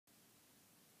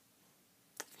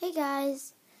Hey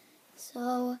guys,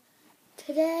 so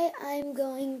today I'm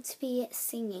going to be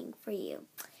singing for you.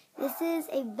 This is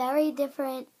a very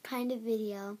different kind of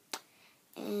video,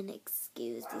 and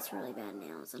excuse these really bad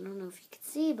nails. I don't know if you can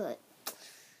see, but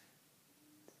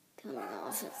coming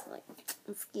off, it's like,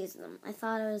 excuse them. I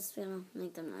thought I was going to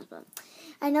make them nice, but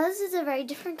I know this is a very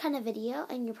different kind of video,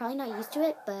 and you're probably not used to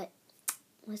it, but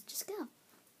let's just go.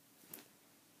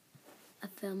 I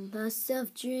found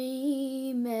myself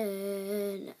dreaming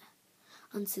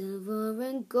on silver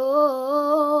and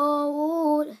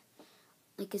gold,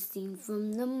 like a scene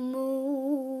from the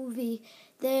movie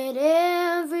that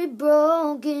every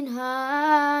broken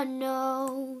heart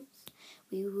knows.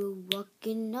 We were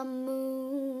walking on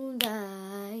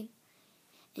moonlight,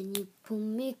 and you pulled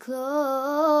me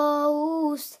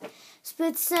close.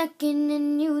 Split second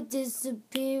and you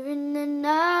disappeared, and then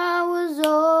I was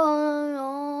all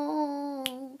alone.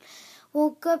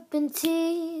 Woke up in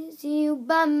tears, you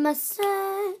by my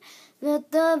side. Let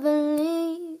the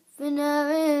belief and I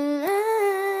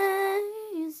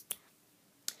realized,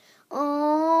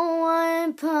 oh, I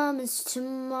ain't promised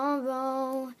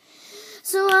tomorrow.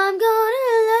 So I'm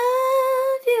gonna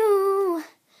love you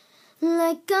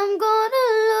like I'm gonna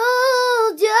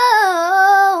lose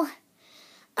you.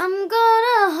 I'm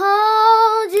gonna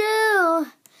hold you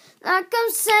like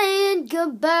I'm saying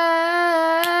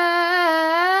goodbye.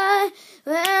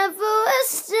 Wherever we're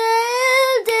standing,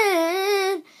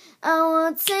 I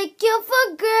won't take you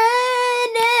for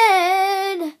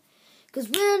granted, 'cause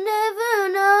we'll never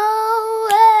know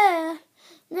it.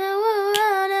 Now we're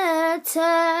out of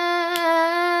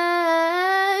time.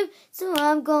 So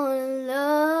I'm gonna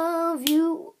love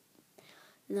you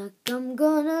like I'm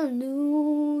gonna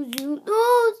lose you,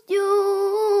 lose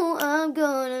you. I'm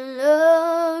gonna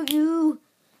love you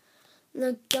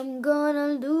like I'm gonna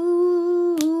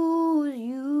lose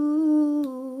you.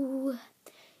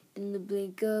 In the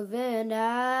blink of an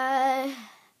eye,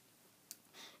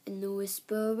 in the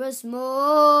whisper of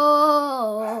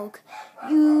smoke,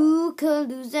 you could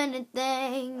lose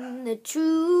anything. The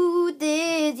truth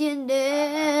is you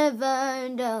never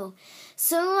know.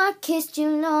 So I kissed you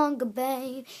longer,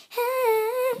 babe.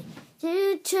 Hey,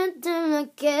 you tried to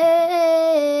look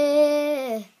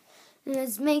it.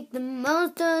 Let's make the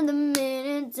most of the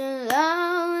minutes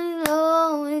allowing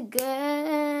no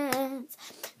regrets.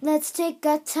 Let's take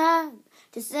our time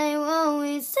to say what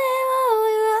we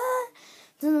want.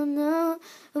 Don't know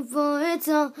before it's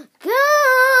all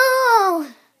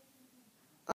gone.